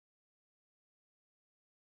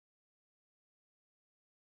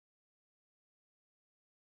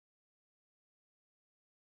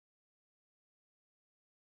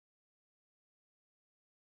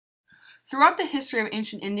Throughout the history of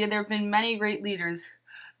ancient India, there have been many great leaders.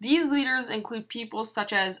 These leaders include people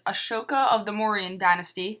such as Ashoka of the Mauryan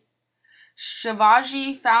dynasty,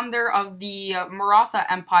 Shivaji, founder of the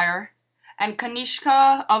Maratha Empire, and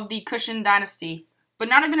Kanishka of the Kushan dynasty, but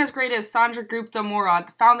not even as great as Chandragupta Maurya,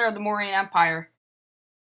 the founder of the Mauryan Empire.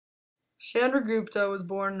 Chandragupta was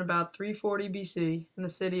born in about 340 BC in the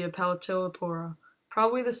city of Palatilapura,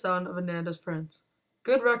 probably the son of a Nanda's prince.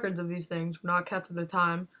 Good records of these things were not kept at the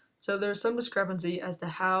time, so there is some discrepancy as to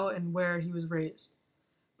how and where he was raised.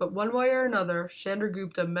 But one way or another,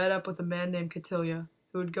 Chandragupta met up with a man named Kautilya,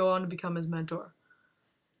 who would go on to become his mentor.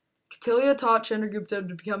 Kautilya taught Chandragupta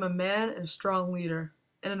to become a man and a strong leader,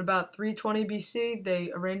 and in about 320 BC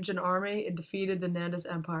they arranged an army and defeated the Nanda's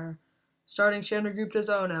empire, starting Chandragupta's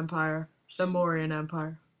own empire, the Mauryan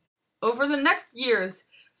Empire. Over the next years,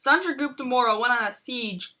 Chandragupta Maurya went on a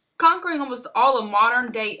siege, conquering almost all of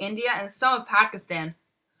modern-day India and some of Pakistan.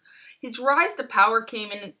 His rise to power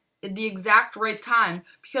came in the exact right time,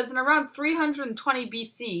 because in around 320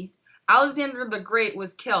 BC, Alexander the Great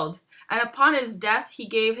was killed, and upon his death he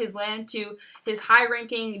gave his land to his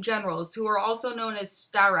high-ranking generals, who were also known as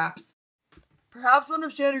satraps. Perhaps one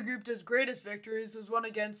of Chandragupta's greatest victories was one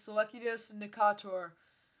against Seleucus Nicator,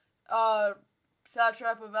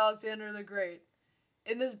 satrap of Alexander the Great.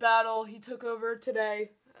 In this battle, he took over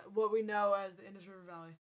today what we know as the Indus River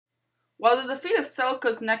Valley. While the defeat of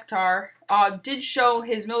Seleucus Nectar did show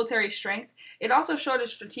his military strength, it also showed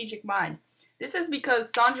his strategic mind. This is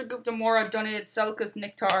because Chandragupta Maurya donated Seleucus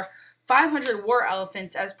Nectar 500 war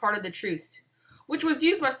elephants as part of the truce, which was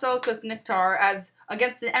used by Seleucus Nectar as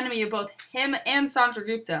against the enemy of both him and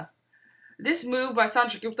Chandragupta. This move by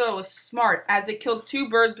Chandragupta was smart, as it killed two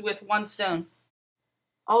birds with one stone.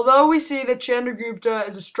 Although we see that Chandragupta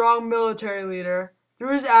is a strong military leader,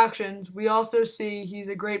 through his actions we also see he's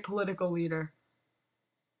a great political leader.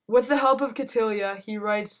 With the help of Kautilya, he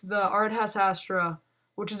writes the Arthashastra,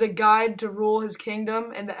 which is a guide to rule his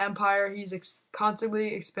kingdom and the empire he's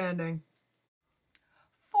constantly expanding.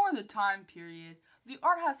 For the time period, the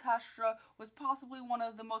Arthashastra was possibly one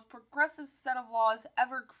of the most progressive set of laws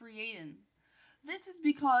ever created. This is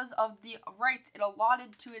because of the rights it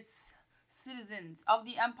allotted to its citizens of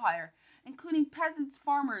the empire, including peasants,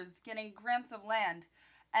 farmers getting grants of land,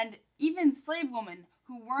 and even slave women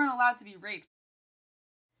who weren't allowed to be raped.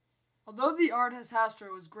 Although the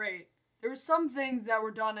Arthashastra was great, there were some things that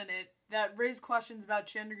were done in it that raised questions about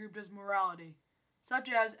Chandragupta's morality, such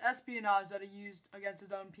as espionage that he used against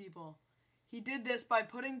his own people. He did this by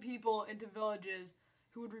putting people into villages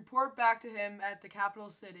who would report back to him at the capital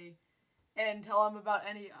city and tell him about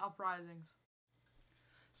any uprisings.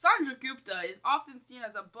 Chandragupta is often seen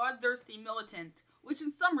as a bloodthirsty militant, which in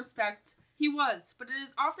some respects he was, but it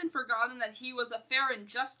is often forgotten that he was a fair and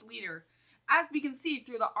just leader, as we can see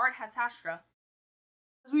through the Arthashastra.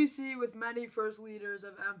 As we see with many first leaders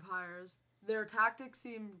of empires, their tactics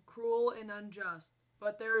seem cruel and unjust,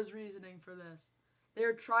 but there is reasoning for this. They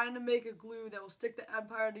are trying to make a glue that will stick the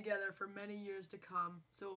empire together for many years to come.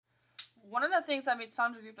 So, one of the things that made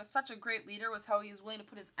Chandragupta such a great leader was how he was willing to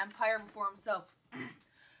put his empire before himself.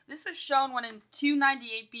 This was shown when in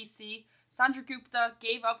 298 BC, Chandragupta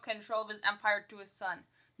gave up control of his empire to his son,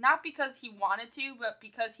 not because he wanted to, but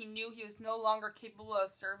because he knew he was no longer capable of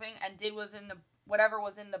serving and did whatever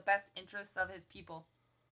was in the best interest of his people.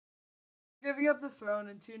 Giving up the throne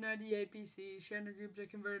in 298 BC, Chandragupta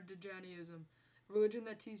converted to Jainism, a religion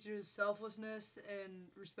that teaches selflessness and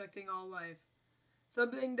respecting all life.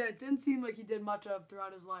 Something that it didn't seem like he did much of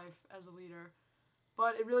throughout his life as a leader,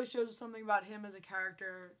 but it really shows us something about him as a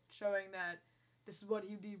character, showing that this is what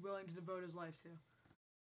he'd be willing to devote his life to.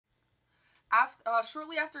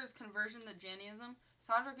 Shortly after his conversion to Jainism,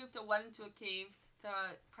 Chandragupta went into a cave to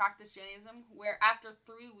practice Jainism, where after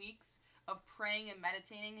 3 weeks of praying and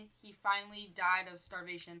meditating, he finally died of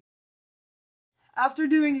starvation. After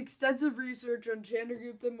doing extensive research on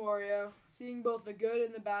Chandragupta Maurya, seeing both the good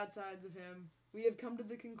and the bad sides of him, we have come to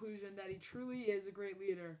the conclusion that he truly is a great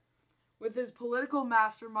leader. With his political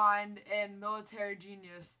mastermind and military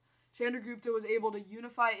genius, Chandragupta was able to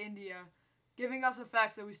unify India, giving us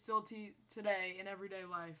effects that we still see today in everyday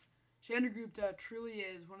life. Chandragupta truly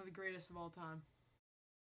is one of the greatest of all time.